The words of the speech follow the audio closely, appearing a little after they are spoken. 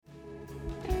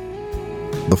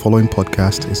The following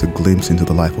podcast is a glimpse into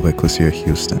the life of Chris Seay,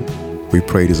 Houston. We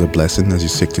pray it is a blessing as you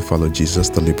seek to follow Jesus,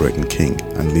 the liberating King,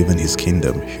 and live in His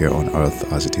kingdom here on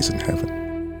earth as it is in heaven.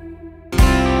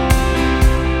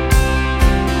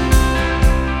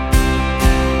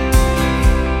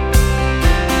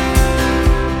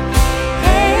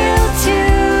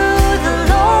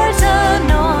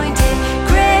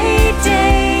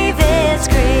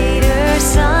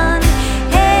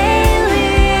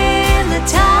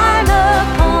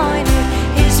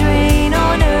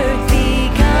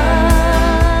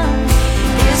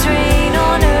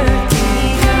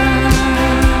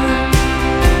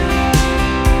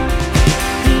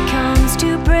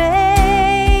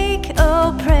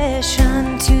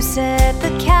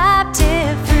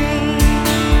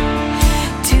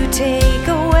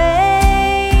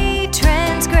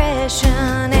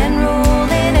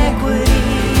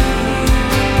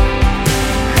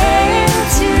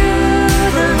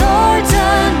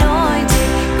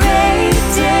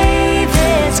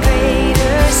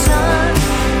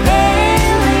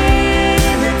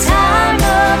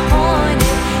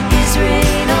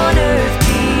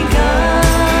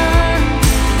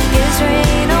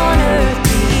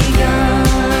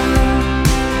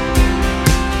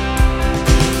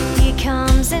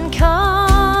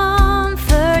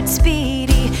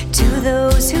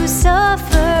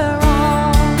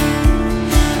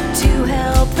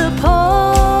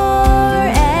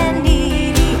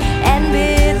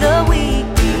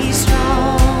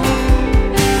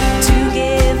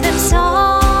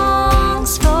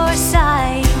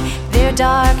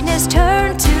 Darkness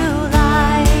turned to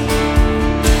light,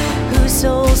 whose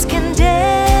souls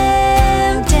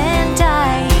condemned and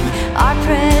dying are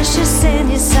precious in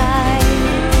His sight.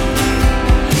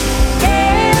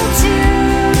 Hail to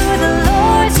the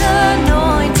Lord's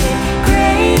anointed,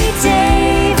 great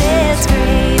David's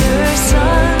greater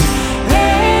Son.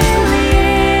 Hail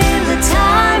in the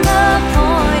time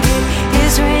appointed,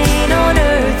 His reign on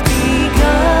earth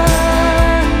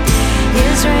begun,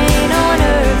 His reign on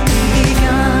earth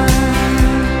begun.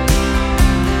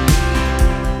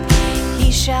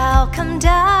 Shall come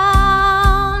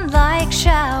down like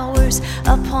showers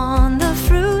upon the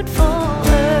fruitful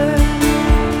earth.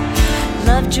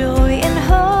 Love, joy, and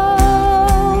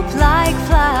hope like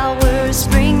flowers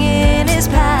spring in His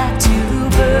path to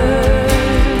birth.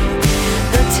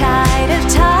 The tide of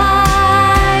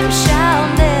time shall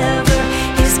never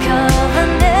His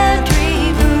covenant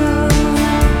remove.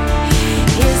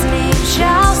 His name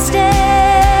shall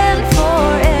stand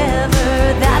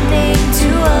forever, that name to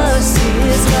us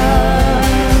is love.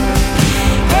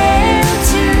 Hail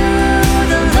to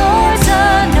the Lord's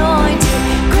anointed,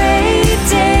 great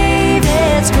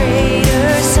David's greater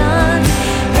Son.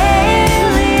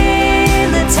 Hail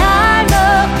in the time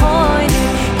appointed,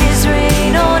 His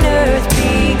reign on earth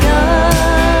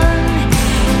begun,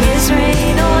 His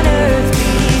reign on earth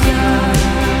begun.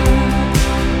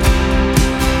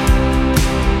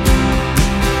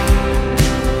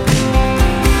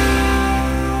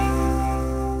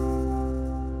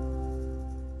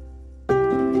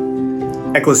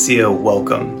 Ecclesia,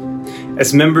 welcome.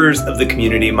 As members of the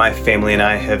community, my family and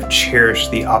I have cherished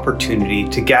the opportunity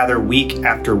to gather week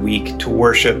after week to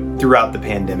worship throughout the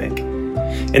pandemic.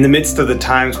 In the midst of the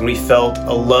times when we felt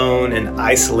alone and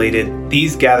isolated,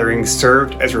 these gatherings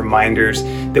served as reminders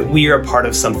that we are a part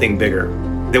of something bigger,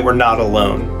 that we're not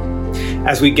alone.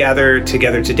 As we gather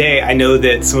together today, I know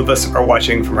that some of us are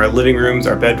watching from our living rooms,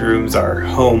 our bedrooms, our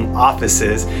home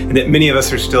offices, and that many of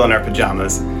us are still in our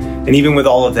pajamas. And even with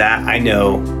all of that, I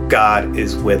know God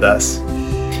is with us.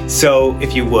 So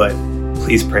if you would,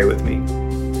 please pray with me.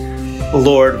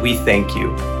 Lord, we thank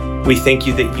you. We thank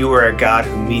you that you are a God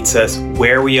who meets us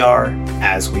where we are,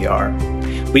 as we are.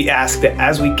 We ask that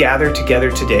as we gather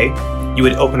together today, you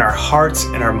would open our hearts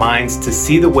and our minds to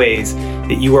see the ways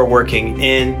that you are working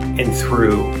in and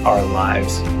through our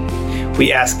lives.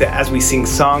 We ask that as we sing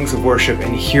songs of worship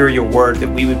and hear your word, that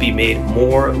we would be made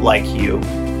more like you,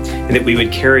 and that we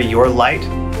would carry your light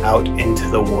out into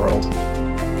the world.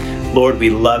 Lord, we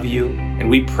love you and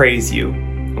we praise you,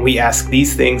 and we ask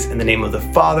these things in the name of the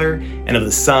Father, and of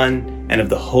the Son, and of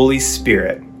the Holy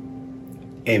Spirit.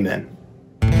 Amen.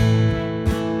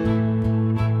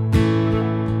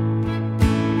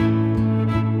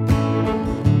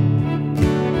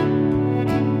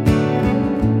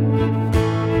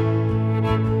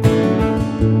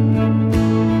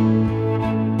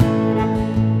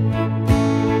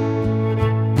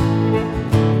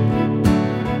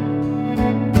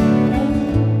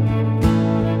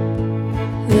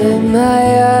 Let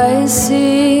my eyes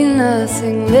see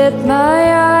nothing, let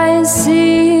my eyes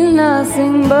see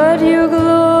nothing but your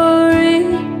glory.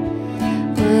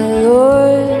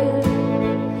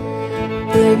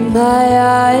 my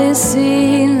eyes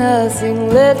see nothing,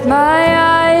 let my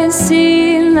eyes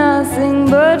see nothing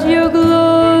but your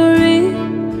glory,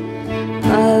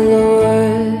 my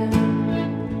Lord.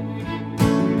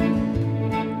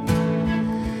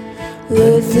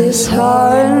 Let this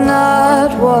heart not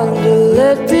wander,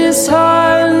 let this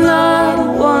heart not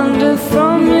wander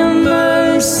from your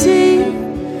mercy,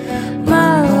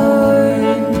 my Lord.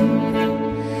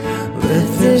 Let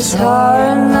this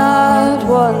heart not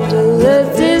wander, let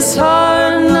this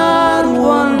heart not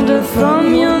wander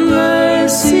from your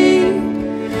mercy,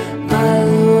 my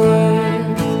Lord.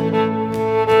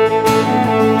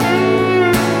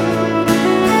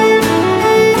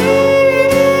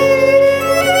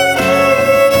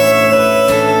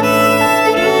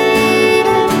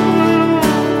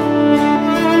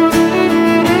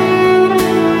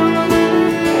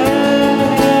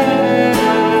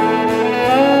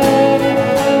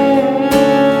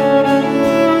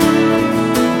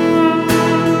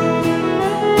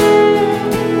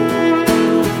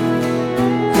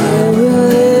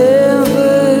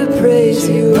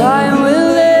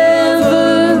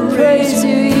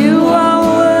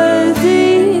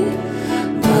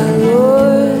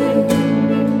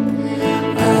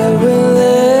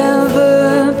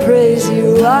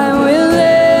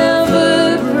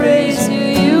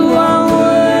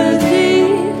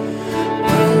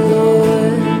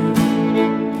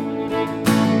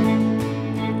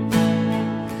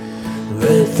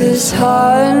 Let this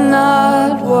heart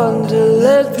not wander,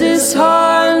 let this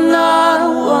heart not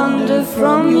wander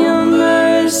from your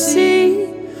mercy,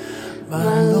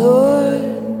 my Lord.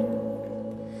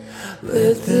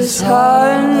 Let this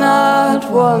heart not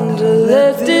wander,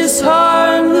 let this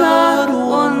heart not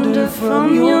wander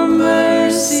from your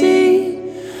mercy,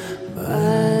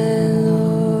 my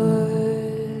Lord.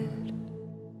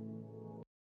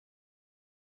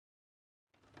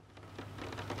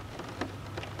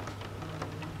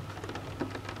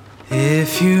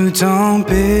 If you don't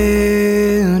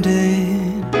build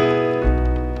it,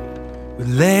 we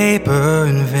labor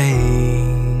in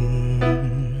vain.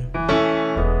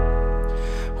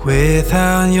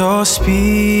 Without your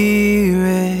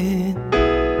spirit,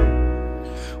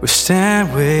 we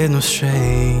stand with no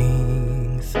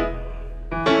strength.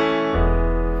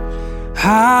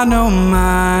 I know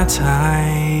my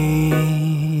time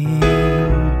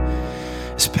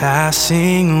is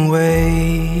passing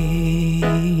away,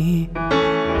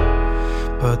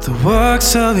 but the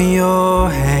works of your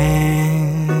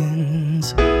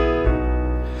hands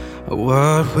are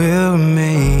what will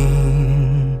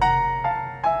remain.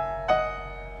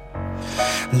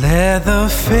 Let the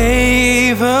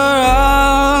favor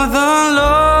of the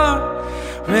Lord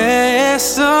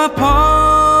rest upon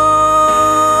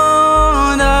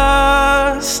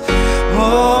us.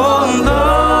 Oh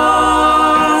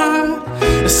Lord,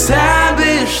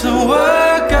 establish the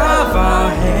work of our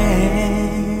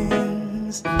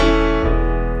hands.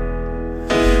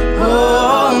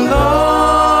 Oh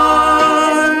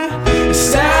Lord,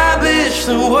 establish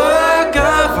the work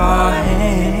of our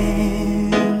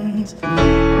hands.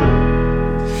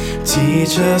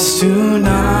 Teach us to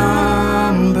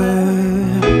number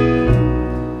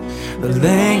the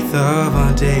length of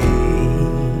our days.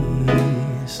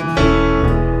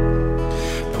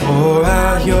 Pour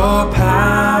out your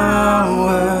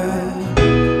power,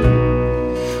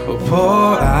 or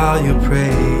pour out your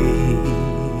praise.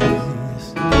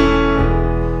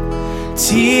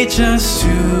 Teach us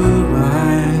to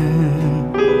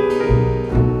run,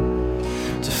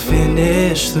 to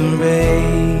finish the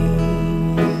race.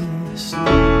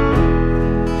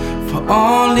 For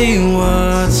only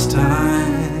what's done,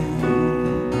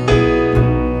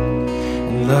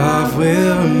 and love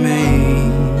will remain.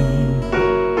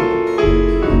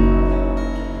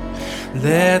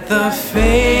 Let the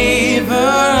favor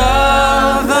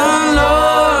of the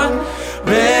Lord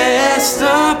rest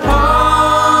upon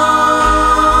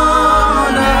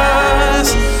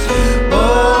us. Oh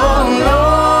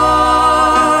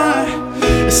Lord,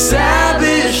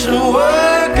 establish the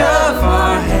work of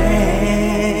our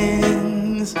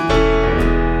hands.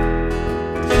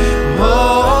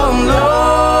 Oh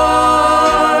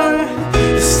Lord,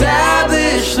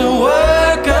 establish the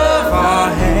work of our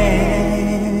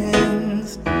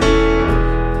hands.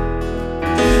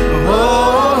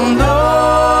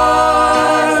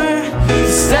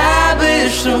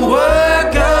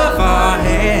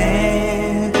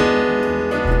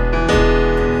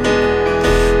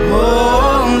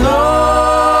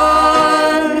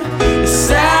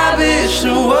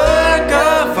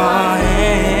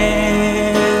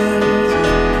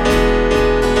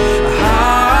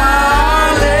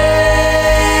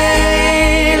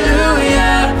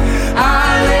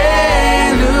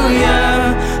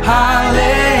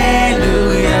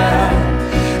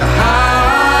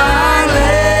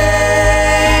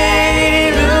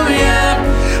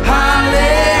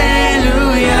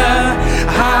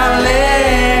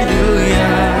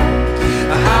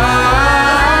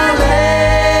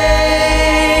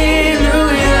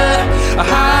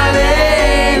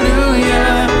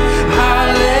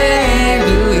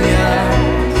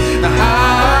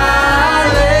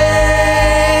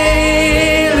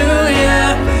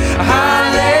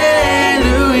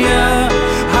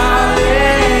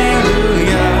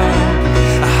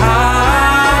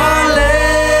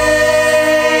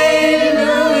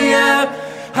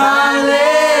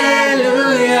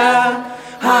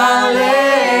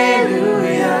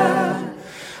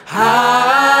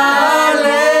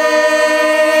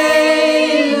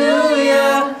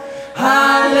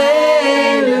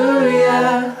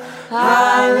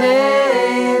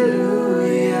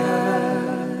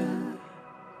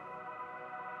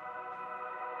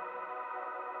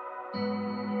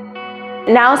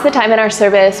 Now's the time in our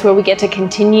service where we get to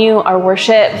continue our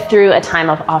worship through a time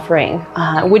of offering.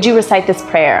 Would you recite this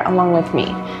prayer along with me?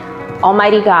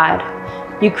 Almighty God,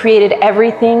 you created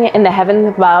everything in the heavens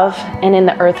above and in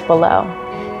the earth below.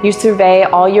 You survey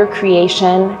all your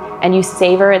creation and you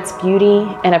savor its beauty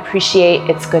and appreciate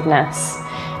its goodness.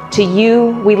 To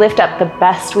you, we lift up the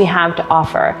best we have to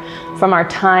offer from our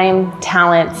time,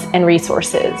 talents, and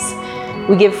resources.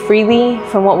 We give freely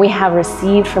from what we have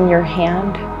received from your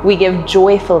hand. We give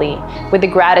joyfully with the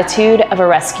gratitude of a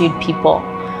rescued people.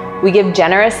 We give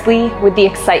generously with the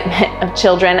excitement of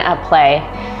children at play.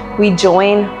 We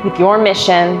join with your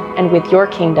mission and with your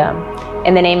kingdom.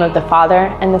 In the name of the Father,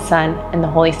 and the Son, and the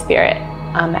Holy Spirit.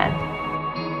 Amen.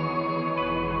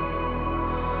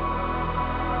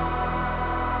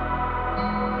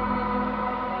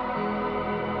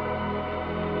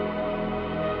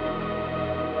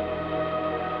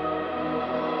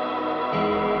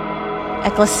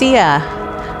 Ecclesia,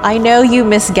 I know you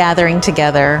miss gathering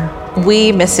together.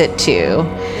 We miss it too.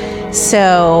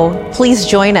 So please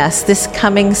join us this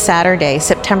coming Saturday,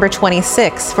 September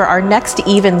 26th, for our next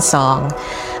Evensong,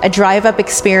 a drive-up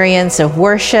experience of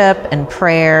worship and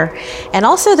prayer, and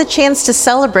also the chance to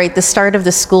celebrate the start of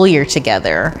the school year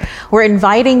together. We're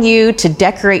inviting you to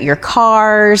decorate your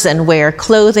cars and wear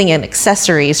clothing and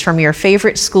accessories from your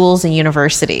favorite schools and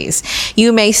universities.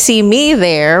 You may see me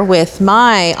there with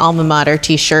my alma mater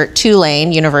t-shirt,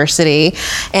 Tulane University,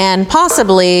 and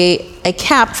possibly a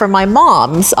cap from my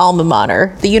mom's alma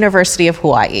mater, the University of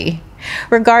Hawaii.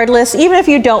 Regardless, even if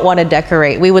you don't want to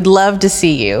decorate, we would love to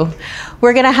see you.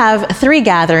 We're going to have 3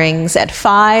 gatherings at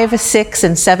 5, 6,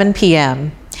 and 7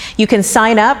 p.m. You can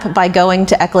sign up by going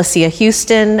to Ecclesia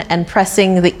Houston and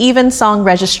pressing the Evensong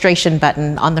registration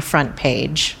button on the front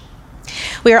page.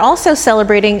 We are also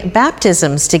celebrating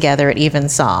baptisms together at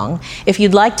Evensong. If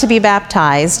you'd like to be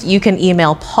baptized, you can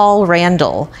email Paul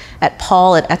Randall at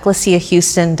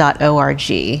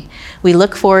paul@ecclesiahouston.org. We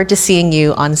look forward to seeing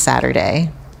you on Saturday.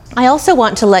 I also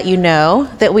want to let you know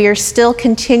that we are still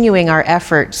continuing our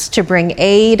efforts to bring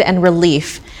aid and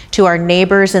relief to our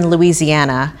neighbors in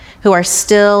Louisiana who are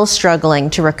still struggling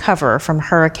to recover from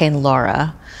Hurricane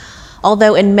Laura.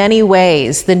 Although in many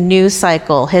ways the news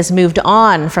cycle has moved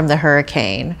on from the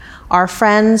hurricane, our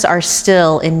friends are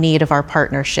still in need of our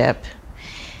partnership.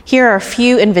 Here are a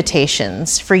few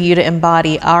invitations for you to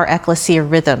embody our Ecclesia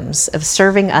rhythms of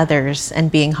serving others and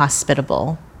being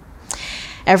hospitable.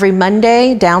 Every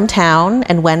Monday downtown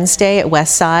and Wednesday at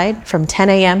Westside from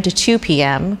 10 a.m. to 2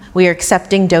 p.m., we are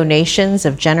accepting donations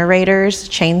of generators,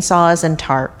 chainsaws, and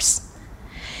tarps.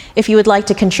 If you would like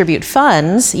to contribute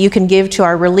funds, you can give to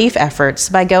our relief efforts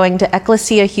by going to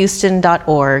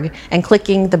ecclesiahouston.org and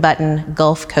clicking the button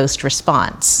Gulf Coast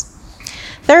Response.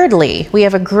 Thirdly, we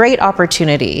have a great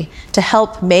opportunity to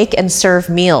help make and serve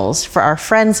meals for our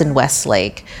friends in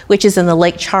Westlake, which is in the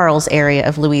Lake Charles area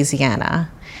of Louisiana.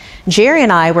 Jerry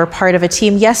and I were part of a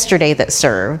team yesterday that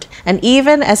served, and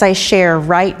even as I share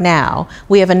right now,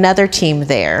 we have another team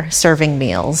there serving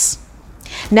meals.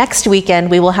 Next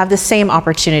weekend, we will have the same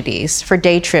opportunities for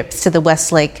day trips to the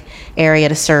Westlake area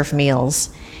to serve meals.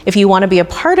 If you want to be a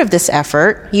part of this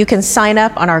effort, you can sign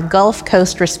up on our Gulf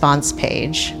Coast Response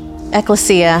page.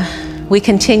 Ecclesia, we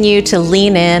continue to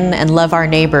lean in and love our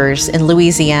neighbors in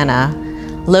Louisiana,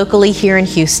 locally here in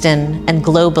Houston, and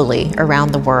globally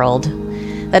around the world.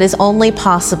 That is only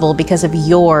possible because of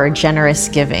your generous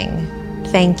giving.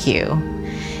 Thank you.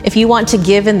 If you want to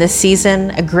give in this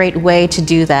season, a great way to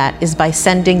do that is by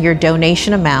sending your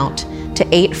donation amount to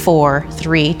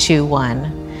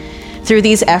 84321. Through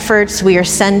these efforts, we are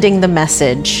sending the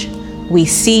message, we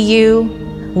see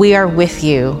you, we are with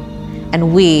you,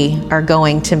 and we are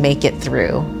going to make it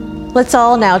through. Let's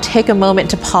all now take a moment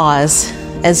to pause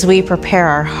as we prepare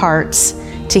our hearts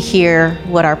to hear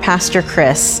what our Pastor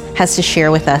Chris has to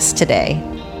share with us today.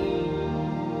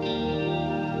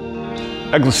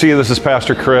 Ecclesia, this is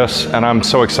Pastor Chris, and I'm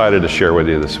so excited to share with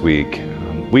you this week.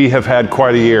 We have had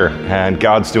quite a year, and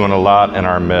God's doing a lot in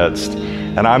our midst,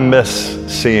 and I miss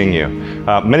seeing you.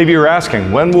 Many of you are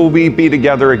asking, when will we be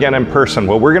together again in person?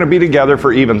 Well, we're going to be together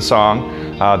for Evensong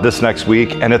this next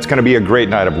week, and it's going to be a great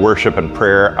night of worship and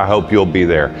prayer. I hope you'll be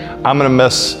there. I'm going to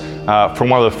miss from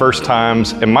one of the first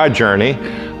times in my journey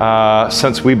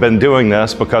since we've been doing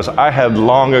this, because I had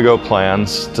long ago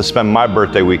plans to spend my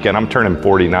birthday weekend. I'm turning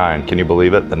 49. Can you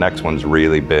believe it? The next one's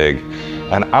really big.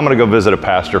 And I'm going to go visit a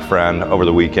pastor friend over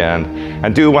the weekend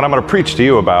and do what I'm going to preach to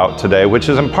you about today, which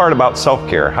is in part about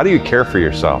self-care. How do you care for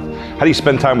yourself? How do you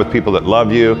spend time with people that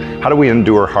love you? How do we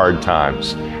endure hard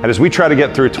times? And as we try to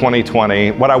get through 2020,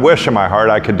 what I wish in my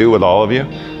heart I could do with all of you,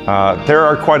 there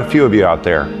are quite a few of you out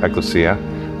there, Ecclesia.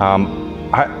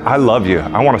 I love you.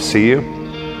 I want to see you.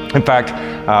 In fact,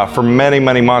 for many,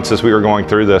 many months as we were going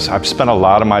through this, I've spent a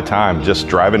lot of my time just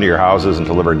driving to your houses and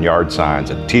delivering yard signs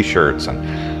and t-shirts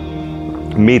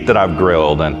and meat that I've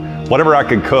grilled and whatever I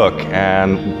could cook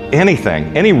and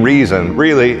anything, any reason,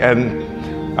 really. And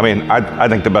I mean, I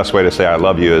think the best way to say I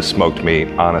love you is smoked meat,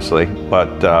 honestly.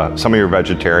 But some of you are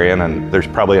vegetarian, and there's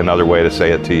probably another way to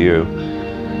say it to you.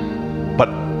 But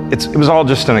it was all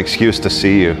just an excuse to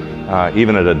see you,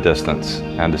 even at a distance,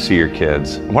 and to see your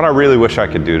kids. What I really wish I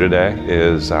could do today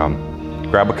is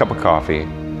grab a cup of coffee,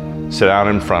 sit down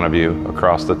in front of you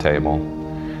across the table,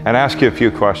 and ask you a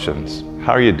few questions.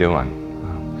 How are you doing?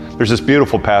 There's this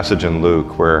beautiful passage in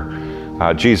Luke where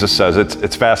Jesus says,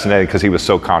 it's fascinating because he was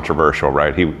so controversial,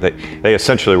 right? They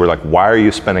essentially were like, why are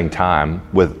you spending time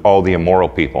with all the immoral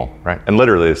people, right? And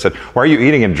literally they said, why are you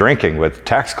eating and drinking with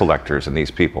tax collectors and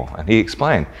these people? And he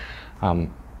explained,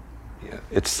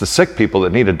 it's the sick people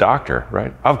that need a doctor,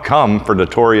 right? I've come for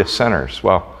notorious sinners.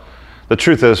 Well, the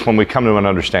truth is, when we come to an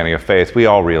understanding of faith, we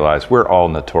all realize we're all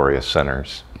notorious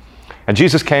sinners. And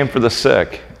Jesus came for the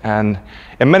sick. And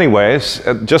in many ways,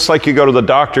 just like you go to the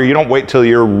doctor, you don't wait till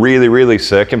you're really, really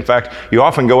sick. In fact, you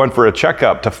often go in for a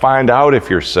checkup to find out if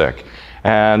you're sick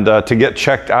and to get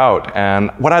checked out.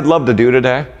 And what I'd love to do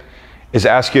today is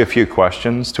ask you a few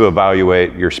questions to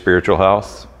evaluate your spiritual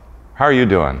health. How are you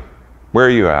doing? Where are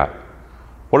you at?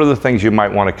 What are the things you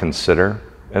might want to consider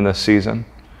in this season?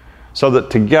 So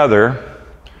that together,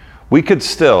 we could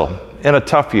still, in a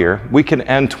tough year, we can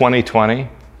end 2020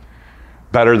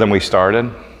 better than we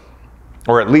started,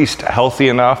 or at least healthy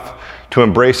enough to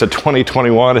embrace a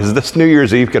 2021. Is this New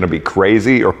Year's Eve going to be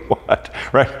crazy or what,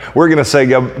 right? We're going to say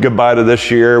goodbye to this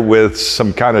year with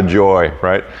some kind of joy,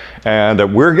 right?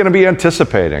 And we're going to be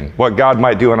anticipating what God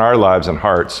might do in our lives and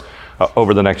hearts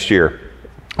over the next year.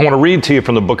 I want to read to you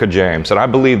from the book of James, and I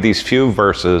believe these few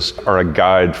verses are a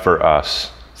guide for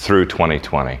us through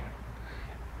 2020.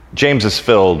 James is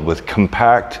filled with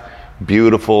compact,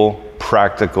 beautiful,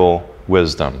 practical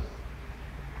wisdom.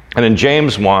 And in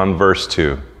James 1, verse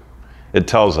 2, it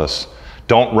tells us,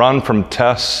 don't run from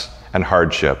tests and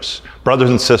hardships. Brothers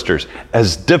and sisters,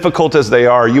 as difficult as they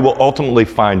are, you will ultimately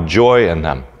find joy in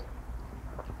them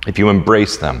if you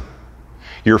embrace them.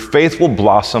 Your faith will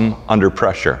blossom under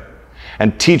pressure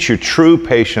and teach you true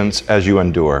patience as you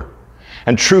endure.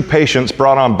 And true patience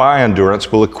brought on by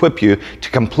endurance will equip you to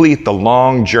complete the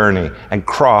long journey and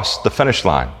cross the finish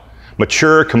line.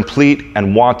 Mature, complete,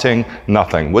 and wanting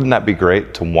nothing. Wouldn't that be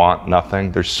great to want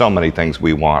nothing? There's so many things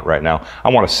we want right now. I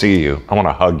want to see you. I want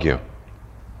to hug you.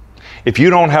 If you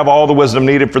don't have all the wisdom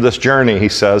needed for this journey, he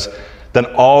says, then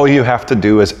all you have to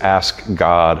do is ask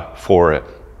God for it.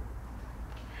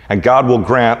 And God will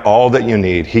grant all that you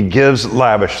need. He gives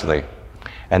lavishly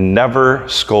and never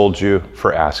scolds you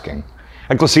for asking.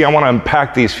 Ecclesia, I want to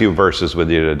unpack these few verses with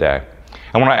you today.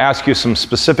 I want to ask you some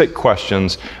specific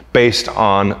questions based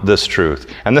on this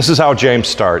truth. And this is how James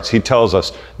starts. He tells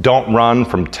us, don't run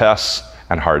from tests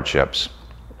and hardships.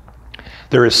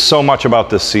 There is so much about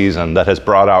this season that has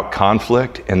brought out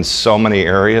conflict in so many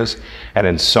areas and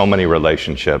in so many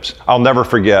relationships. I'll never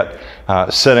forget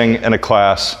sitting in a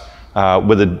class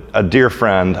with a dear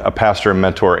friend, a pastor and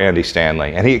mentor, Andy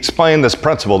Stanley. And he explained this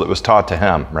principle that was taught to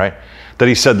him, right? That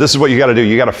he said, this is what you got to do.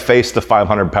 You got to face the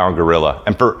 500-pound gorilla.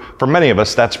 And for many of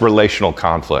us, that's relational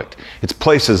conflict. It's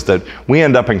places that we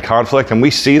end up in conflict and we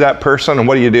see that person, and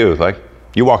what do? Like,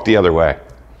 you walk the other way.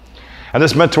 And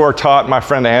this mentor taught my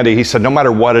friend Andy, he said, no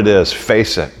matter what it is,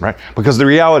 face it, right? Because the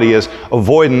reality is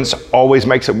avoidance always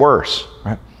makes it worse,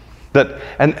 right?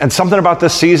 And something about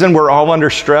this season, we're all under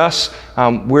stress.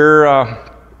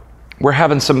 We're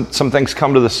having some things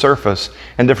come to the surface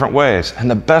in different ways. And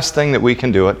the best thing that we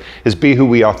can do it is be who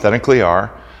we authentically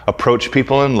are, approach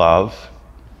people in love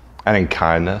and in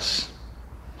kindness,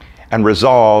 and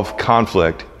resolve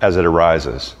conflict as it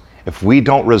arises. If we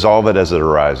don't resolve it as it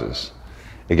arises,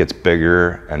 it gets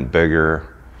bigger and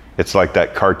bigger. It's like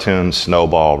that cartoon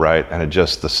snowball, right? And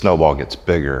the snowball gets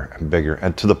bigger and bigger,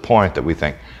 and to the point that we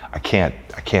think, I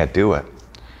can't do it.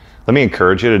 Let me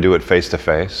encourage you to do it face to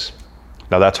face.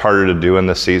 Now that's harder to do in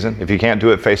this season. If you can't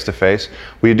do it face to face,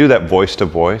 will you do that voice to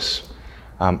voice?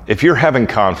 If you're having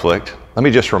conflict, let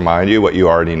me just remind you what you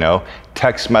already know.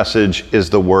 Text message is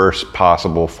the worst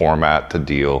possible format to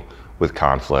deal with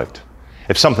conflict.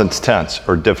 If something's tense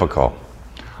or difficult,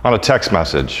 on a text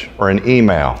message or an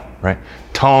email, right?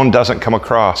 Tone doesn't come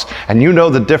across. And you know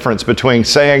the difference between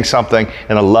saying something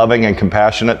in a loving and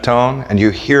compassionate tone, and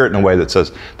you hear it in a way that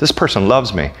says, this person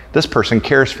loves me, this person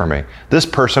cares for me, this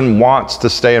person wants to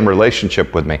stay in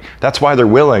relationship with me. That's why they're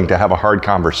willing to have a hard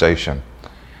conversation.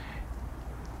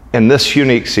 In this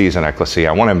unique season, Ecclesia,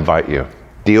 I want to invite you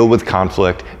Deal with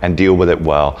conflict and deal with it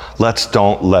well.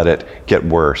 Don't let it get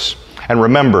worse. And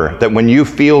remember that when you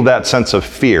feel that sense of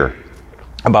fear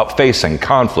about facing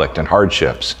conflict and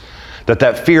hardships,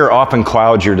 that fear often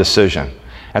clouds your decision.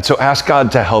 And so ask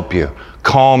God to help you.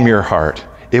 Calm your heart.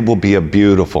 It will be a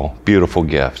beautiful, beautiful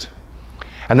gift.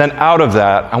 And then out of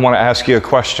that, I want to ask you a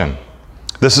question.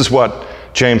 This is what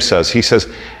James says. He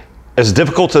says, as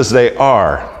difficult as they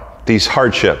are, these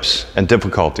hardships and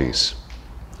difficulties,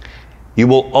 you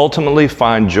will ultimately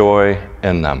find joy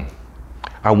in them.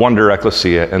 I wonder,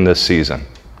 Ecclesia, in this season.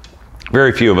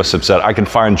 Very few of us have said, I can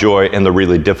find joy in the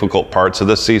really difficult parts of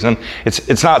this season.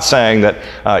 It's not saying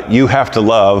that you have to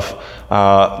love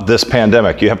this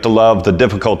pandemic. You have to love the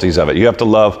difficulties of it. You have to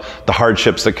love the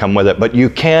hardships that come with it. But you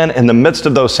can, in the midst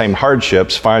of those same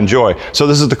hardships, find joy. So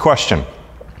this is the question.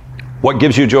 What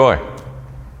gives you joy?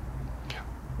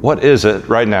 What is it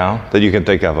right now that you can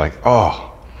think of like, oh,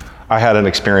 I had an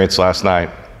experience last night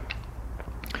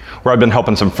where I've been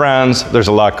helping some friends. There's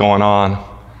a lot going on.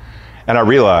 And I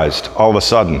realized all of a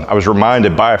sudden, I was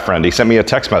reminded by a friend. He sent me a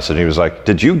text message. He was like,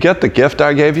 did you get the gift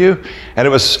I gave you? And it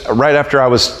was right after I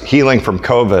was healing from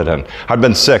COVID and I'd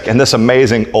been sick. And this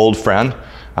amazing old friend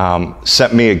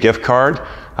sent me a gift card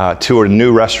to a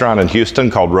new restaurant in Houston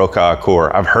called Roca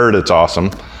Accor. I've heard it's awesome.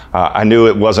 I knew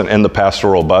it wasn't in the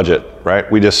pastoral budget, right?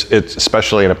 It's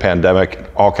especially in a pandemic,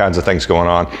 all kinds of things going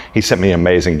on. He sent me an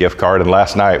amazing gift card. And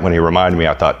last night when he reminded me,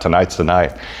 I thought, tonight's the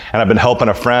night. And I've been helping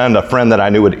a friend that I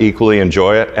knew would equally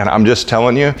enjoy it. And I'm just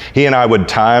telling you, he and I would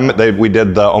we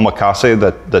did the omakase,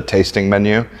 the tasting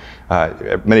menu.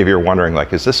 Many of you are wondering,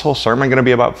 like, is this whole sermon going to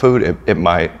be about food? It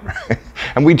might.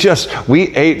 And we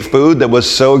ate food that was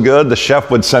so good. The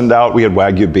chef would send out, we had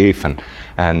Wagyu beef and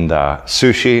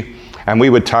sushi. And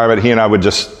we would time it, he and I would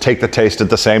just take the taste at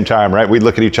the same time, right? We'd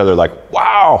look at each other like,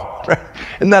 wow,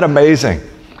 isn't that amazing?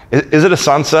 Is it a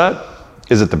sunset?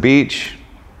 Is it the beach?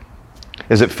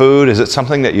 Is it food? Is it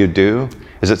something that you do?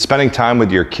 Is it spending time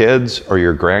with your kids or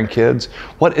your grandkids?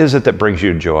 What is it that brings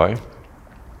you joy?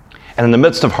 And in the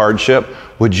midst of hardship,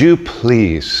 would you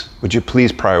please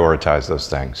prioritize those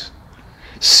things?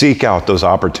 Seek out those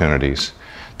opportunities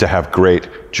to have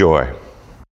great joy.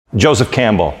 Joseph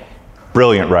Campbell,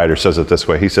 brilliant writer, says it this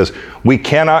way. He says, we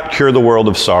cannot cure the world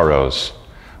of sorrows,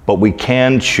 but we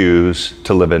can choose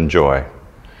to live in joy.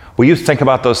 Will you think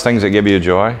about those things that give you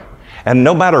joy? And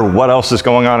no matter what else is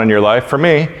going on in your life, for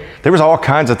me, there was all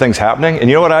kinds of things happening. And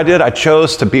you know what I did? I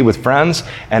chose to be with friends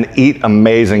and eat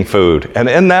amazing food. And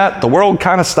in that, the world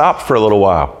kind of stopped for a little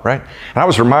while, right? And I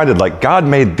was reminded, like, God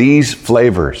made these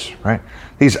flavors, right?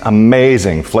 These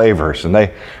amazing flavors. And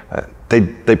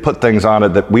they put things on it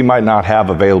that we might not have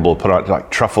available, put on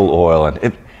like truffle oil. And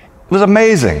it was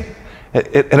amazing.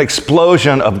 An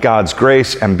explosion of God's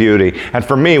grace and beauty. And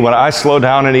for me, when I slow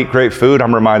down and eat great food,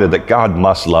 I'm reminded that God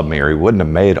must love me or he wouldn't have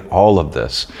made all of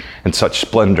this in such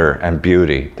splendor and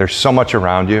beauty. There's so much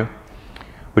around you.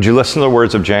 Would you listen to the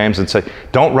words of James and say,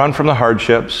 don't run from the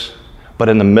hardships, but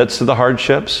in the midst of the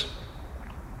hardships,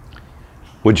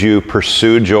 would you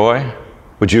pursue joy?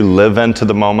 Would you live into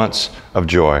the moments of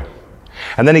joy?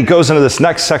 And then he goes into this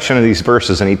next section of these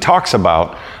verses and he talks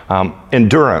about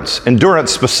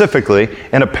endurance specifically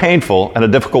in a painful and a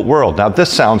difficult world. Now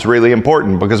this sounds really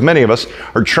important because many of us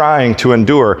are trying to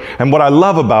endure. And what I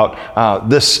love about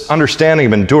this understanding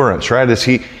of endurance, right, is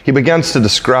he begins to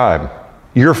describe,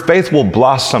 your faith will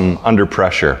blossom under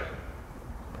pressure.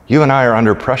 You and I are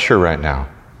under pressure right now.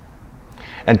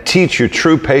 And teach you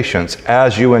true patience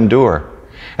as you endure.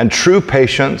 And true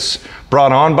patience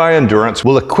brought on by endurance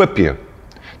will equip you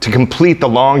to complete the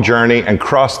long journey and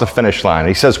cross the finish line.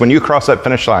 He says, when you cross that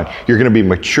finish line, you're going to be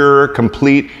mature,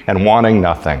 complete, and wanting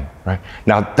nothing. Right?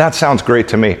 Now, that sounds great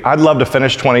to me. I'd love to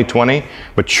finish 2020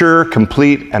 mature,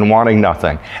 complete, and wanting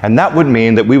nothing. And that would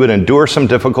mean that we would endure some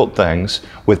difficult things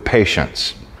with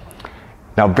patience.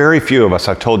 Now, very few of us,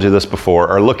 I've told you this before,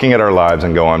 are looking at our lives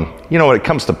and going, you know, when it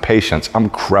comes to patience, I'm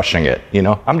crushing it. You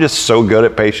know, I'm just so good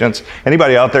at patience.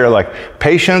 Anybody out there like,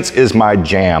 patience is my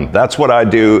jam. That's what I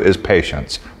do is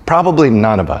patience. Probably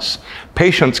none of us.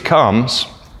 Patience comes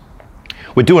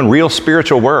with doing real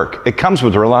spiritual work. It comes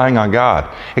with relying on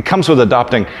God. It comes with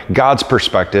adopting God's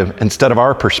perspective instead of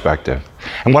our perspective.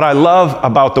 And what I love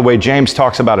about the way James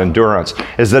talks about endurance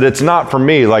is that it's not for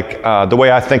me like the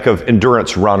way I think of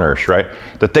endurance runners, right?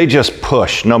 That they just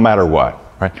push no matter what,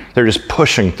 right? They're just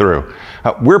pushing through.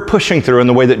 We're pushing through in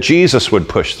the way that Jesus would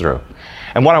push through.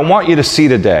 And what I want you to see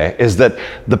today is that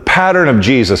the pattern of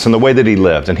Jesus and the way that he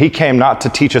lived, and he came not to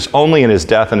teach us only in his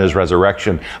death and his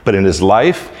resurrection, but in his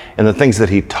life and the things that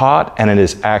he taught and in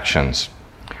his actions.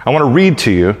 I want to read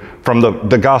to you from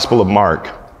the Gospel of Mark.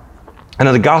 And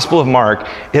in the Gospel of Mark,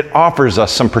 it offers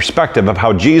us some perspective of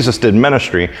how Jesus did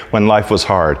ministry when life was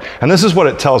hard. And this is what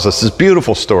it tells us, this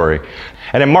beautiful story.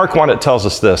 And in Mark 1, it tells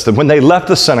us this, that when they left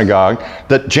the synagogue,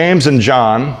 that James and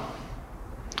John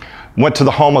went to the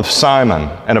home of Simon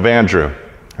and of Andrew.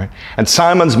 Right? And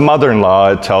Simon's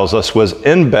mother-in-law, it tells us, was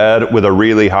in bed with a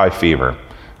really high fever.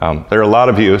 There are a lot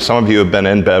of you, some of you have been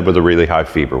in bed with a really high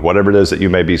fever, whatever it is that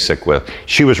you may be sick with.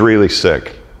 She was really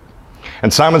sick.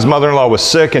 And Simon's mother-in-law was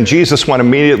sick, and Jesus went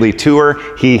immediately to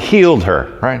her. He healed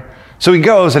her, right? So he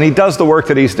goes and he does the work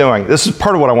that he's doing. This is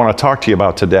part of what I want to talk to you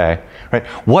about today, right?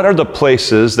 What are the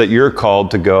places that you're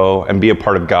called to go and be a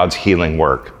part of God's healing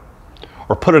work?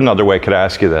 Or put another way, could I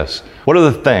ask you this? What are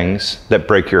the things that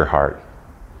break your heart?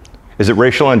 Is it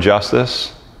racial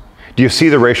injustice? Do you see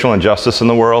the racial injustice in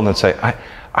the world and say,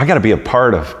 I got to be a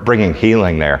part of bringing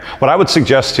healing there? What I would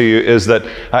suggest to you is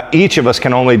that each of us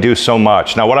can only do so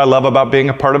much. Now, what I love about being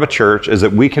a part of a church is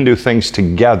that we can do things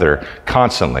together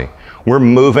constantly. We're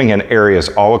moving in areas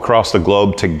all across the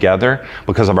globe together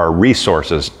because of our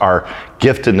resources, our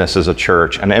giftedness as a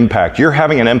church, and impact. You're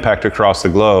having an impact across the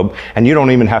globe, and you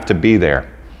don't even have to be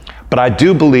there. But I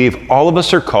do believe all of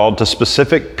us are called to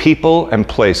specific people and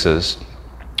places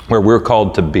where we're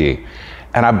called to be.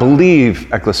 And I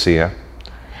believe, Ecclesia,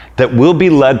 that we'll be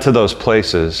led to those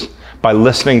places by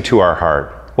listening to our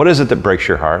heart. What is it that breaks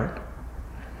your heart?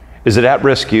 Is it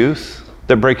at-risk youth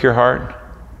that break your heart?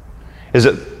 Is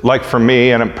it, like for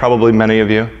me, and probably many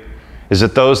of you, is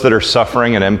it those that are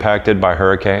suffering and impacted by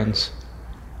hurricanes?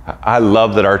 I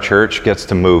love that our church gets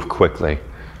to move quickly.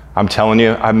 I'm telling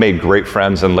you, I've made great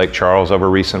friends in Lake Charles over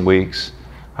recent weeks.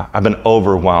 I've been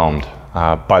overwhelmed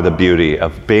by the beauty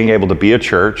of being able to be a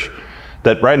church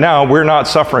that right now we're not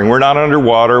suffering. We're not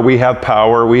underwater. We have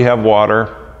power. We have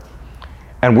water.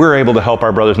 And we're able to help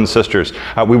our brothers and sisters.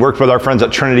 We worked with our friends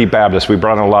at Trinity Baptist. We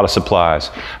brought in a lot of supplies.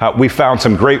 We found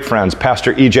some great friends.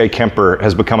 Pastor E.J. Kemper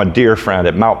has become a dear friend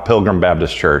at Mount Pilgrim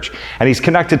Baptist Church. And he's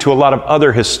connected to a lot of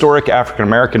other historic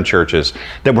African-American churches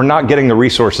that were not getting the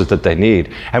resources that they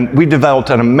need. And we developed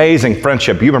an amazing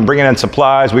friendship. You've been bringing in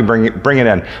supplies. We bringing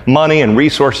in money and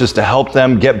resources to help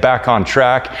them get back on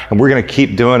track. And we're going to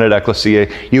keep doing it,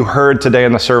 Ecclesia. You heard today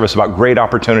in the service about great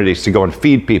opportunities to go and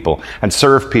feed people and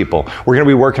serve people. We're going to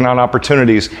be working on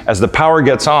opportunities. As the power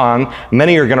gets on,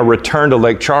 many are going to return to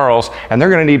Lake Charles, and they're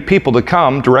going to need people to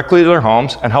come directly to their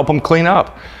homes and help them clean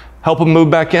up, help them move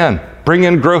back in, bring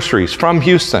in groceries from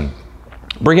Houston,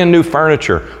 bring in new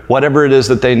furniture, whatever it is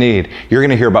that they need. You're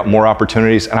going to hear about more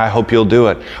opportunities, and I hope you'll do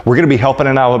it. We're going to be helping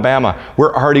in Alabama.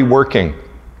 We're already working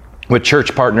with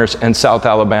church partners in South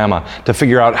Alabama to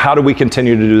figure out how do we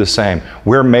continue to do the same.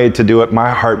 We're made to do it.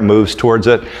 My heart moves towards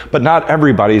it, but not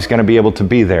everybody's going to be able to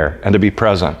be there and to be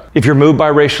present. If you're moved by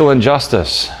racial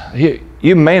injustice,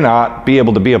 you may not be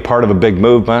able to be a part of a big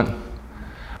movement,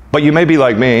 but you may be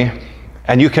like me,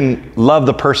 and you can love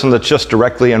the person that's just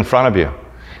directly in front of you.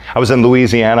 I was in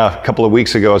Louisiana a couple of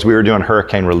weeks ago as we were doing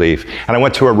hurricane relief, and I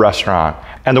went to a restaurant,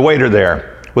 and the waiter there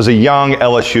was a young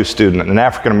LSU student, an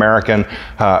African-American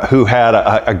who had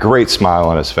a great smile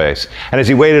on his face. And as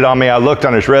he waited on me, I looked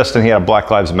on his wrist and he had a Black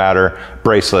Lives Matter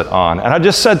bracelet on. And I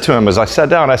just said to him as I sat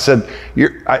down, I said,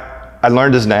 I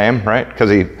learned his name, right? Because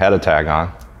he had a tag on.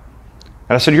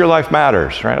 And I said, your life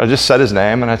matters, right? I just said his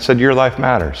name and I said, your life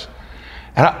matters.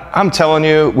 And I'm telling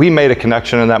you, we made a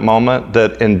connection in that moment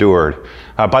that endured.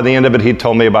 By the end of it, he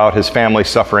told me about his family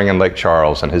suffering in Lake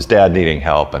Charles and his dad needing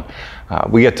help. And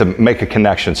we get to make a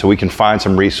connection so we can find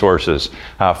some resources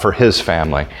for his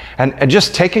family. And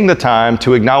just taking the time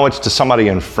to acknowledge to somebody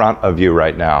in front of you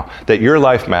right now that your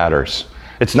life matters.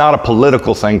 It's not a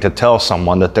political thing to tell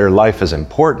someone that their life is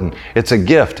important. It's a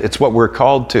gift. It's what we're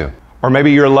called to. Or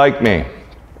maybe you're like me.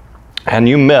 And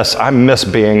I miss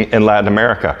being in Latin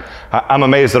America. I'm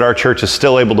amazed that our church is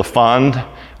still able to fund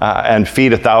and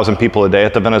feed 1,000 people a day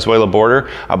at the Venezuela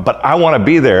border. But I want to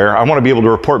be there. I want to be able to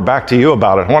report back to you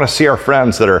about it. I want to see our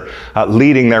friends that are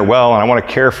leading there well, and I want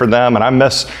to care for them. And I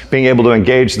miss being able to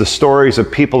engage the stories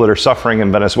of people that are suffering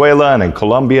in Venezuela and in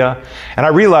Colombia. And I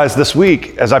realized this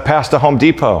week as I passed a Home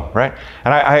Depot, right?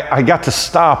 And I got to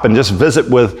stop and just visit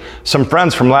with some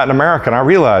friends from Latin America. And I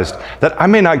realized that I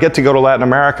may not get to go to Latin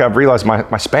America. I've realized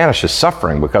my Spanish is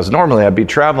suffering because normally I'd be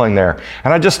traveling there.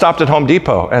 And I just stopped at Home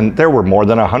Depot, and there were more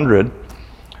than 100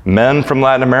 men from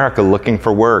Latin America looking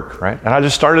for work, right? And I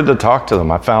just started to talk to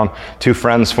them. I found 2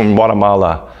 friends from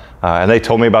Guatemala, and they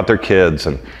told me about their kids.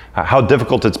 And how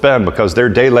difficult it's been because they're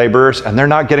day laborers and they're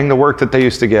not getting the work that they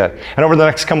used to get. And over the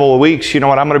next couple of weeks, you know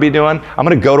what I'm going to be doing? I'm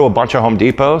going to go to a bunch of Home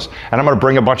Depots and I'm going to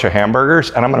bring a bunch of hamburgers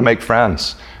and I'm going to make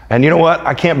friends. And you know what?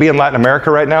 I can't be in Latin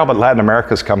America right now, but Latin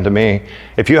America's come to me.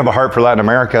 If you have a heart for Latin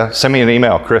America, send me an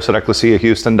email,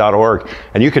 chris@ecclesiahouston.org,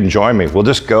 and you can join me. We'll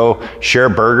just go share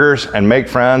burgers and make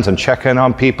friends and check in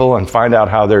on people and find out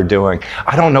how they're doing.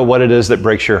 I don't know what it is that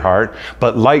breaks your heart,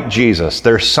 but like Jesus,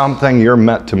 there's something you're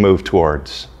meant to move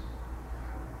towards.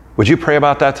 Would you pray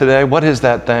about that today? What is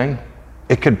that thing?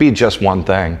 It could be just one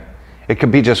thing. It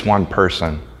could be just one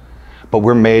person, but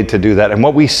we're made to do that. And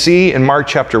what we see in Mark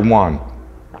chapter 1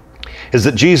 is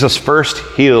that Jesus first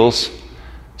heals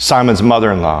Simon's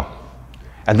mother-in-law.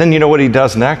 And then you know what he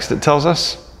does next? It tells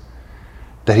us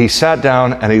that he sat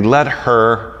down and he let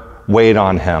her wait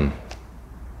on him.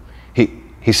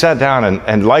 He sat down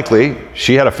and likely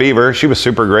she had a fever. She was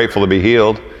super grateful to be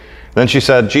healed. Then she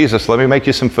said, Jesus, let me make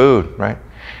you some food, right?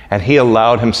 And he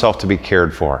allowed himself to be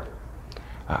cared for.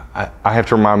 I have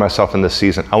to remind myself in this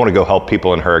season, I want to go help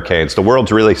people in hurricanes. The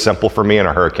world's really simple for me in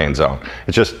a hurricane zone.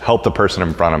 It's just help the person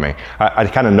in front of me. I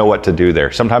kind of know what to do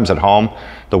there. Sometimes at home,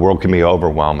 the world can be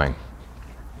overwhelming.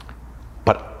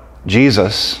 But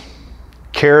Jesus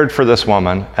cared for this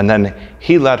woman, and then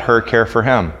he let her care for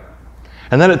him.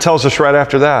 And then it tells us right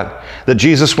after that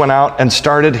Jesus went out and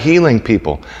started healing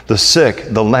people, the sick,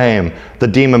 the lame, the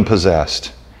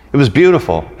demon-possessed. It was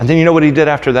beautiful. And then you know what he did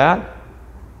after that?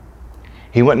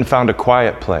 He went and found a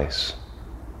quiet place.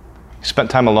 He spent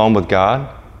time alone with God,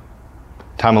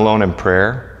 time alone in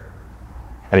prayer,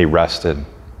 and he rested.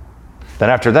 Then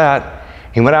after that,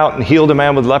 he went out and healed a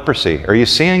man with leprosy. Are you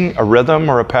seeing a rhythm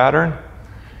or a pattern?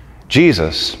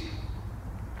 Jesus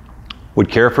would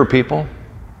care for people,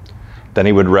 then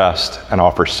he would rest and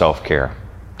offer self-care.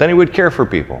 Then he would care for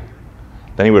people,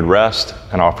 then he would rest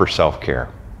and offer self-care.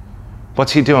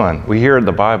 What's he doing? We hear in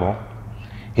the Bible,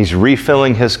 he's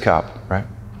refilling his cup, right?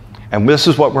 And this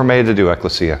is what we're made to do,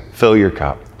 Ecclesia. Fill your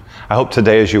cup. I hope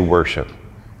today as you worship,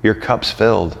 your cup's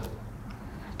filled,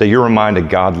 that you're reminded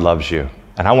God loves you.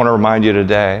 And I want to remind you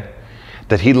today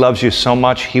that he loves you so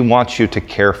much, he wants you to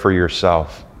care for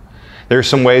yourself. There are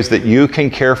some ways that you can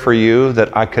care for you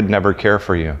that I could never care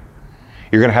for you.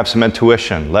 You're going to have some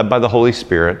intuition led by the Holy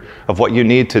Spirit of what you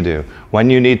need to do, when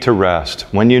you need to rest,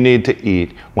 when you need to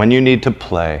eat, when you need to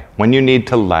play, when you need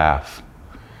to laugh.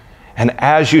 And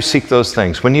as you seek those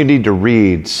things, when you need to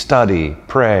read, study,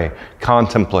 pray,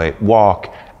 contemplate,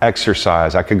 walk,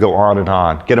 exercise, I could go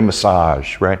on, get a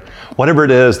massage, right? Whatever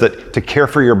it is that to care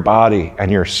for your body and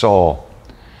your soul.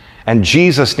 And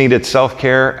Jesus needed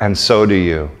self-care, and so do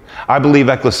you. I believe,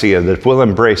 Ecclesia, that if we'll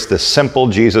embrace this simple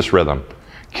Jesus rhythm,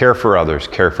 care for others,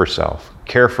 care for self.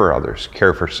 Care for others,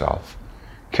 care for self.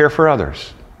 Care for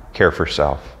others, care for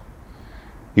self.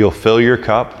 You'll fill your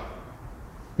cup,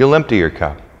 you'll empty your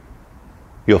cup.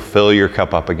 You'll fill your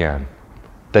cup up again.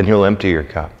 Then you'll empty your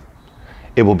cup.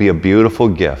 It will be a beautiful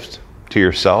gift to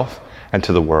yourself and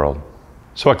to the world.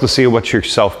 So Ecclesia, what's your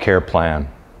self-care plan?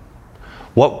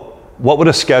 What would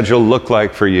a schedule look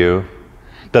like for you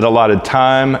that allotted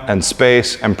time and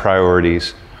space and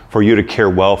priorities for you to care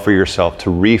well for yourself, to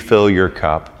refill your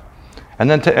cup, and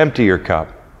then to empty your cup?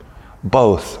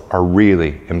 Both are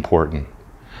really important.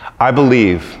 I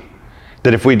believe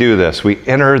that if we do this, we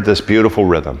enter this beautiful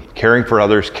rhythm, caring for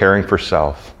others, caring for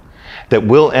self, that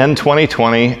we'll end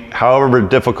 2020, however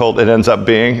difficult it ends up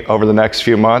being over the next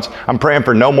few months. I'm praying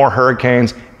for no more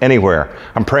hurricanes anywhere.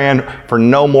 I'm praying for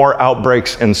no more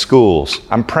outbreaks in schools.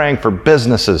 I'm praying for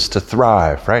businesses to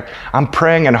thrive, right? I'm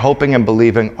praying and hoping and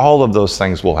believing all of those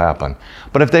things will happen.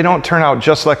 But if they don't turn out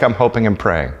just like I'm hoping and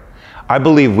praying, I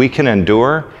believe we can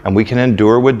endure, and we can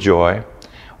endure with joy.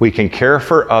 We can care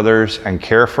for others and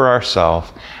care for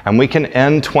ourselves, and we can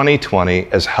end 2020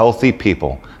 as healthy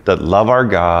people that love our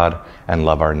God and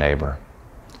love our neighbor.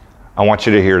 I want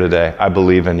you to hear today, I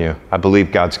believe in you. I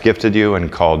believe God's gifted you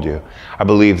and called you. I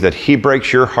believe that he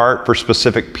breaks your heart for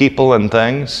specific people and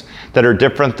things that are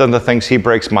different than the things he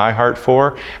breaks my heart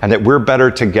for, and that we're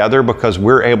better together because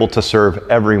we're able to serve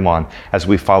everyone as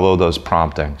we follow those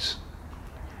promptings.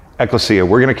 Ecclesia,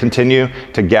 we're going to continue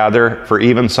to gather for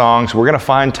evensongs. We're going to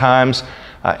find times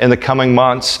in the coming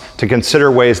months to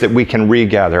consider ways that we can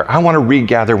regather. I want to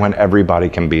regather when everybody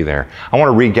can be there. I want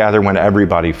to regather when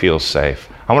everybody feels safe.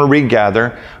 I want to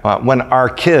regather when our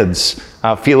kids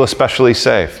feel especially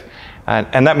safe.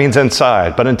 And that means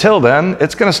inside. But until then,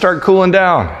 it's going to start cooling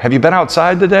down. Have you been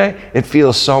outside today? It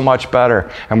feels so much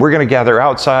better. And we're going to gather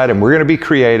outside, and we're going to be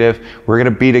creative. We're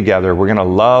going to be together. We're going to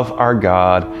love our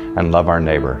God and love our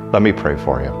neighbor. Let me pray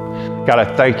for you. God,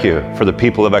 I thank you for the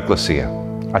people of Ecclesia.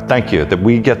 I thank you that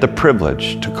we get the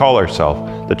privilege to call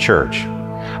ourselves the church.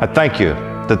 I thank you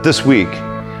that this week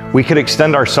we could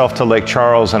extend ourselves to Lake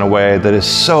Charles in a way that is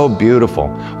so beautiful.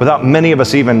 Without many of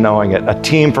us even knowing it, a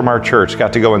team from our church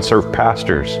got to go and serve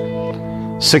pastors,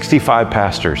 65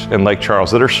 pastors in Lake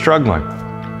Charles that are struggling.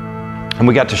 And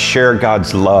we got to share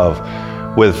God's love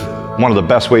with one of the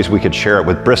best ways we could share it,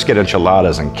 with brisket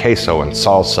enchiladas and queso and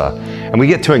salsa. And we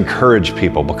get to encourage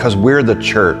people because we're the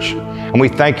church. And we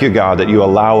thank you, God, that you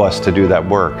allow us to do that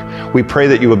work. We pray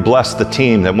that you would bless the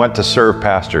team that went to serve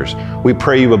pastors. We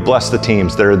pray you would bless the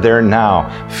teams that are there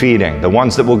now feeding, the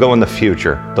ones that will go in the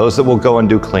future, those that will go and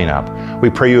do cleanup. We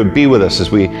pray you would be with us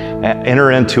as we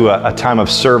enter into a time of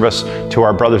service to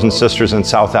our brothers and sisters in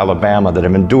South Alabama that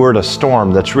have endured a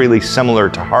storm that's really similar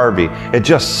to Harvey. It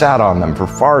just sat on them for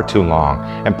far too long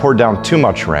and poured down too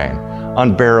much rain,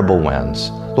 unbearable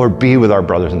winds. Lord, be with our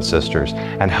brothers and sisters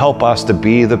and help us to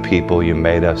be the people you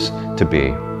made us to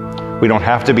be. We don't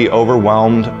have to be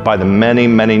overwhelmed by the many,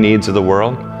 many needs of the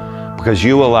world because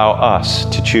you allow us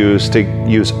to choose to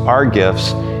use our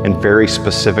gifts in very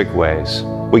specific ways.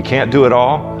 We can't do it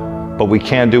all, but we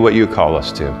can do what you call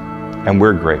us to, and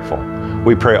we're grateful.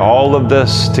 We pray all of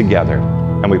this together,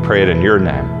 and we pray it in your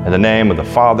name. In the name of the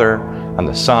Father, and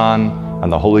the Son, and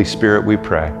the Holy Spirit we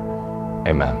pray.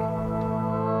 Amen.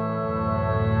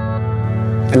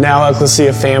 And now,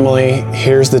 Ecclesia family,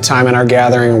 here's the time in our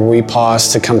gathering where we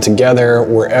pause to come together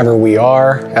wherever we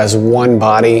are as one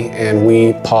body, and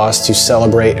we pause to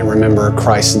celebrate and remember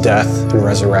Christ's death and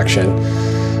resurrection.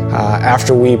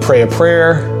 After we pray a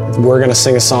prayer, we're going to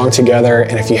sing a song together,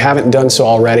 and if you haven't done so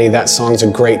already, that song's a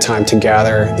great time to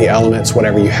gather the elements,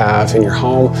 whatever you have in your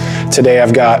home. Today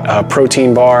I've got a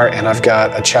protein bar and I've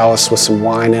got a chalice with some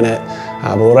wine in it.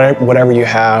 But whatever you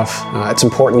have, it's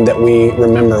important that we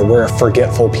remember we're a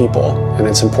forgetful people, and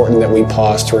it's important that we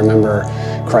pause to remember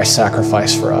Christ's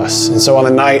sacrifice for us. And so on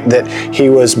the night that he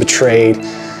was betrayed,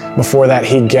 before that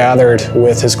he gathered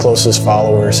with his closest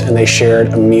followers and they shared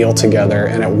a meal together.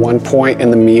 And at one point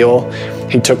in the meal,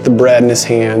 he took the bread in his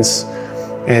hands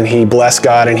and he blessed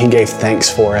God and he gave thanks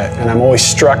for it. And I'm always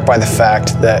struck by the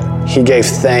fact that he gave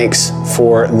thanks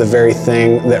for the very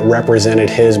thing that represented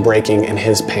his breaking and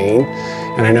his pain.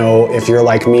 And I know if you're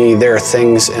like me, there are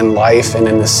things in life and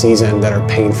in this season that are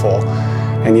painful.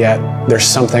 And yet there's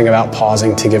something about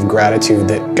pausing to give gratitude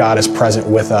that God is present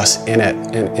with us in it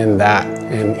and in that,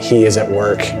 and he is at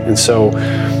work. And so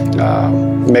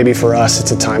maybe for us,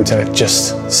 it's a time to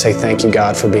just say thank you,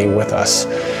 God, for being with us.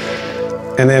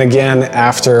 And then again,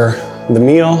 after the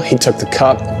meal, he took the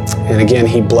cup, and again,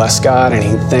 he blessed God and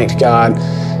he thanked God.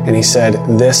 And he said,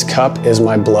 "This cup is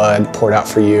my blood poured out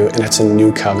for you, and it's a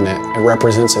new covenant." It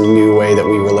represents a new way that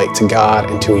we relate to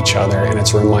God and to each other. And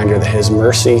it's a reminder that his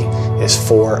mercy is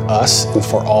for us and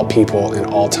for all people in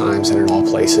all times and in all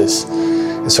places.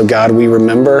 And so God, we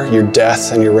remember your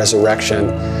death and your resurrection.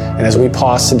 And as we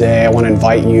pause today, I want to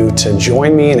invite you to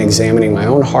join me in examining my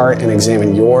own heart and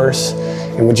examine yours.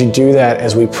 And would you do that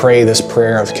as we pray this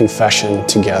prayer of confession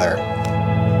together?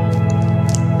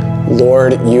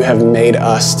 Lord, you have made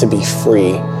us to be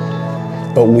free,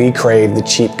 but we crave the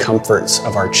cheap comforts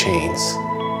of our chains.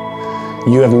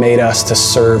 You have made us to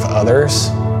serve others,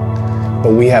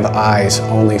 but we have eyes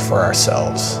only for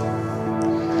ourselves.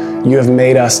 You have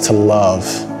made us to love,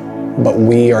 but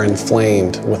we are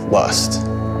inflamed with lust.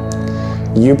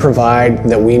 You provide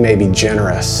that we may be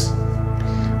generous,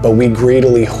 but we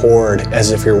greedily hoard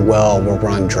as if your well will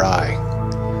run dry.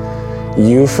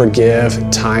 You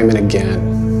forgive time and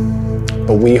again,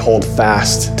 but we hold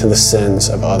fast to the sins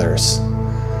of others.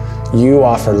 You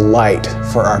offer light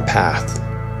for our path,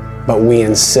 but we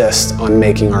insist on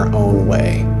making our own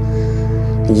way.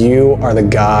 You are the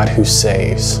God who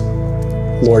saves.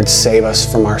 Lord, save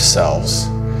us from ourselves.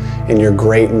 In your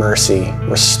great mercy,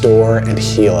 restore and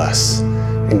heal us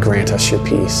and grant us your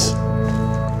peace.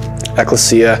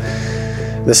 Ecclesia,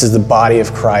 this is the body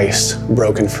of Christ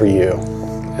broken for you,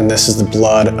 and this is the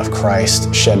blood of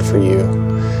Christ shed for you.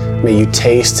 May you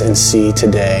taste and see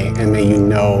today, and may you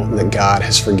know that God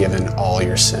has forgiven all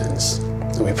your sins.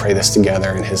 And we pray this together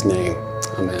in his name.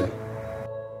 Amen.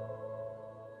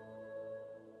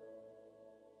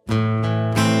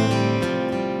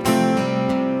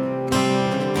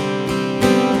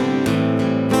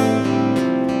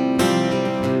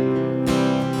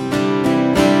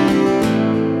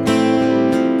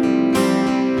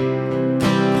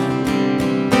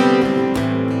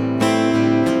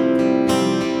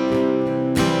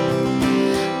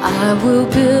 I will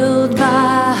build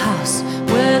my house,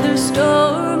 whether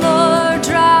storm or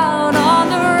drought, on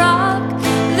the rock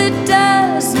that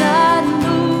does not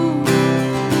move.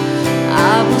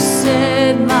 I will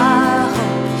set my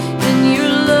heart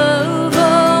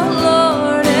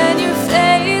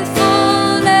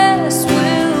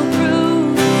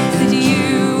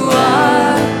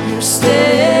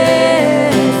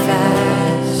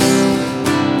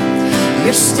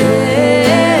You're steadfast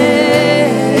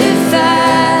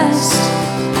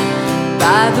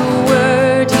by the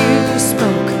word you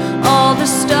spoke. All the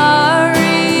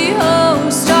starry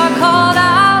hosts are called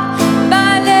out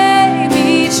by name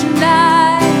each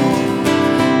night.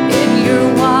 In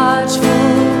your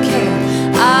watchful care,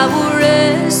 I will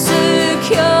rest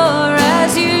secure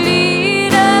as you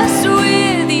lead us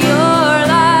with your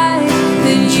light.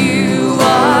 Then you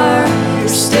are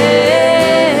steadfast.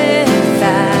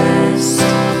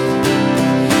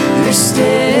 You're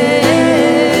steadfast.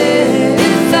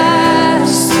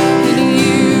 And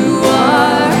you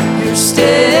are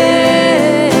steadfast.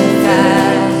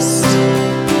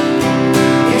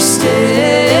 You're steadfast.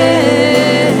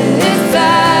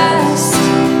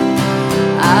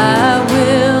 I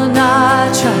will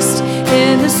not trust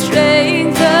in the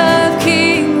strength of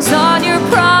kings. On your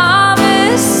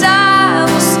promise I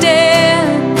will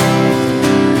stand.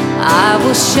 I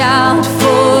will shout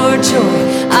for joy.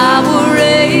 I will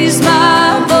raise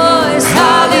my voice.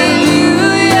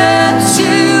 Hallelujah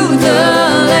to the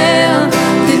Lamb.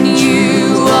 Then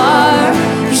you are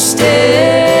steadfast.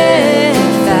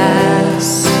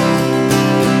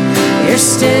 You're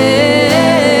steadfast.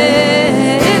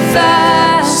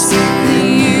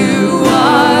 You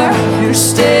are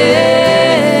steadfast.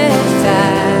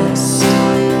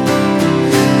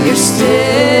 You're steadfast.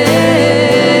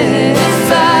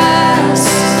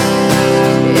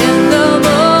 In the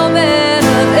moment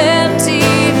of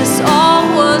emptiness, all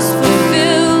was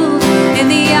fulfilled. In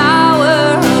the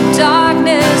hour of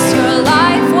darkness, your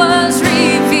life was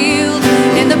revealed.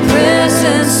 In the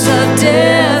presence of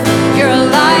death, your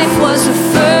life was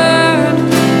affirmed.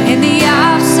 In the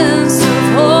absence of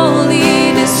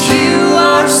holiness, you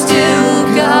are still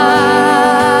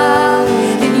God.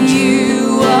 And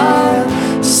you are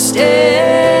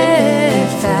steadfast.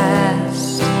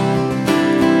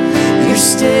 You're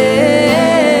steadfast.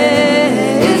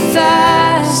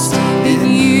 And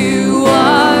you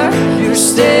are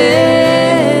steadfast.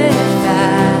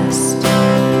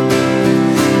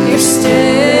 You're steadfast.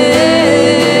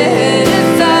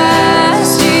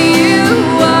 You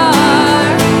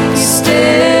are steadfast.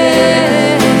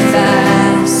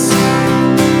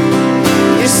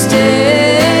 You're steadfast.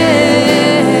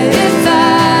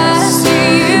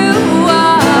 You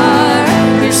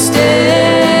are steadfast.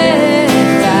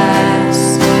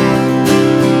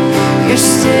 You're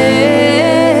steadfast.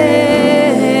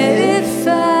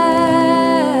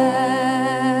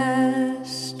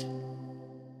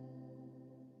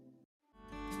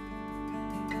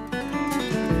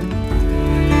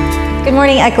 Good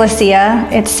morning, Ecclesia.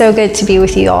 It's so good to be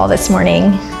with you all this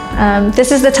morning.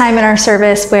 This is the time in our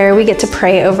service where we get to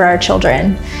pray over our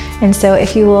children. And so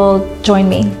if you will join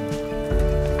me.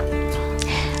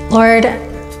 Lord,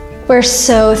 we're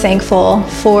so thankful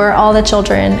for all the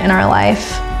children in our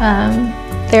life.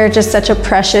 They're just such a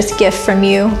precious gift from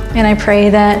you. And I pray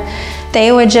that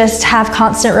they would just have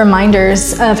constant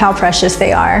reminders of how precious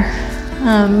they are.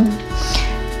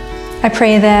 I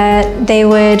pray that they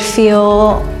would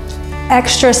feel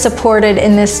extra supported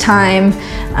in this time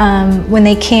when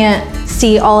they can't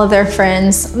see all of their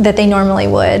friends that they normally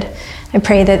would. I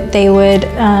pray that they would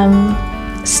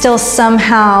still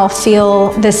somehow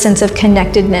feel this sense of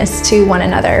connectedness to one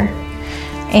another.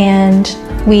 And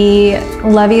we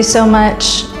love you so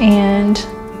much, and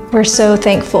we're so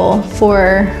thankful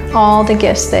for all the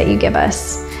gifts that you give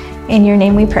us. In your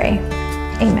name we pray.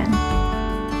 Amen.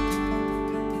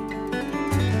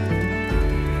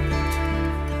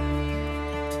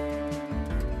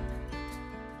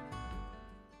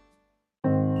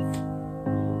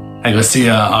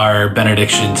 Ecclesia, our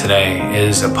benediction today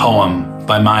is a poem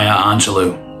by Maya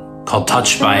Angelou called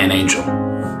Touched by an Angel.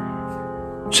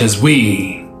 It says,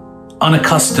 we,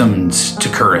 unaccustomed to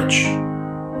courage,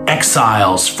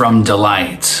 exiles from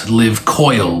delight, live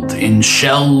coiled in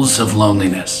shells of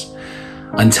loneliness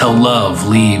until love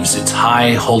leaves its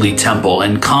high holy temple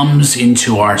and comes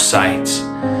into our sight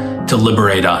to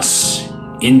liberate us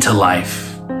into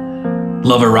life.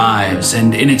 Love arrives,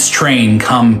 and in its train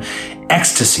come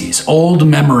ecstasies, old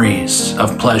memories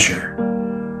of pleasure,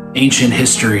 ancient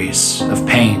histories of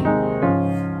pain.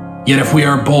 Yet if we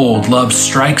are bold, love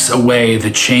strikes away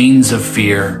the chains of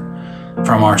fear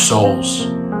from our souls.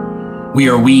 We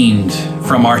are weaned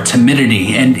from our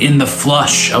timidity, and in the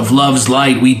flush of love's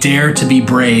light, we dare to be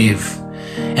brave.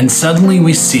 And suddenly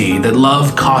we see that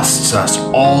love costs us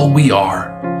all we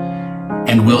are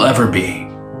and will ever be.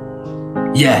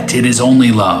 Yet it is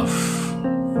only love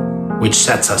which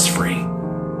sets us free.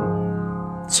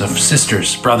 So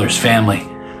sisters, brothers, family,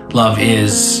 love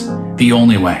is the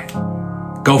only way.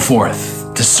 Go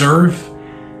forth to serve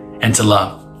and to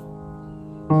love.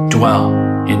 dwell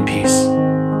in peace.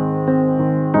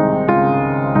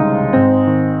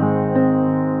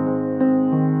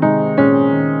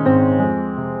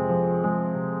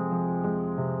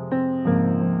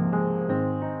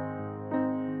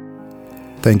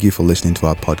 Thank you for listening to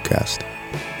our podcast.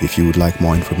 If you would like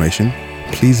more information,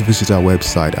 please visit our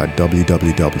website at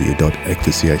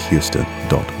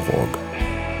www.ecclesiahouston.org.